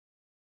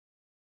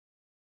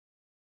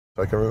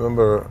I can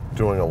remember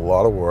doing a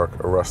lot of work,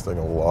 arresting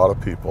a lot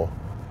of people,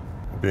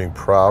 being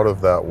proud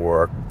of that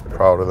work,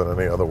 prouder than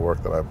any other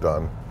work that I've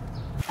done,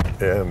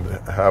 and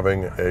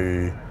having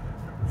a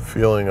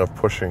feeling of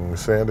pushing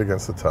sand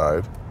against the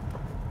tide.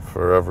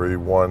 For every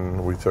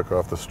one we took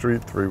off the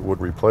street, 3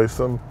 would replace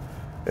them,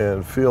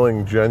 and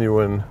feeling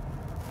genuine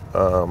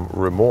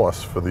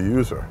remorse for the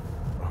user,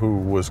 who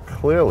was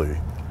clearly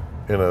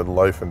in a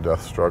life and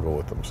death struggle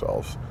with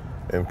themselves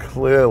and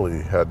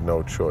clearly had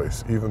no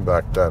choice, even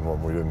back then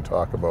when we didn't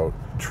talk about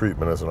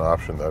treatment as an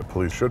option that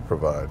police should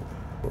provide.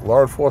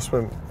 Law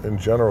enforcement in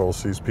general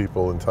sees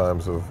people in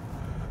times of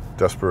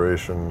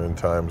desperation, in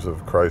times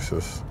of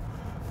crisis,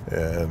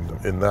 and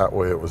in that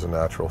way it was a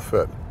natural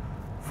fit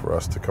for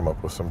us to come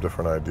up with some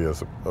different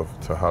ideas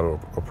to how to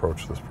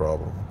approach this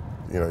problem.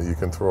 You know, you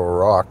can throw a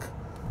rock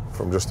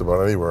from just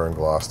about anywhere in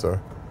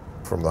Gloucester,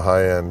 from the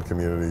high-end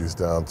communities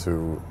down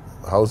to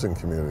housing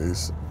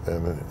communities,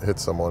 and it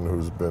hits someone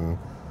who's been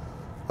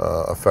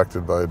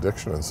affected by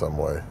addiction in some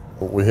way.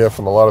 We hear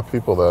from a lot of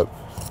people that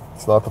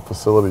it's not the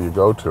facility you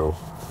go to,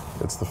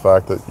 it's the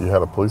fact that you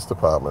had a police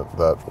department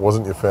that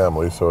wasn't your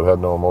family, so it had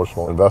no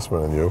emotional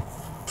investment in you.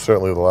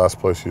 Certainly the last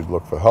place you'd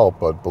look for help,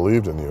 but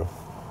believed in you.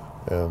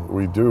 And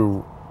we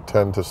do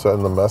tend to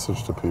send the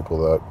message to people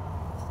that,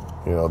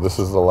 you know, this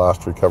is the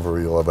last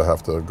recovery you'll ever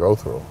have to go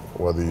through.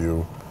 Whether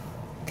you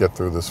get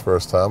through this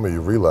first time or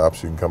you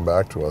relapse, you can come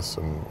back to us,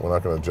 and we're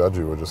not going to judge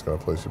you, we're just going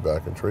to place you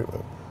back in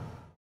treatment.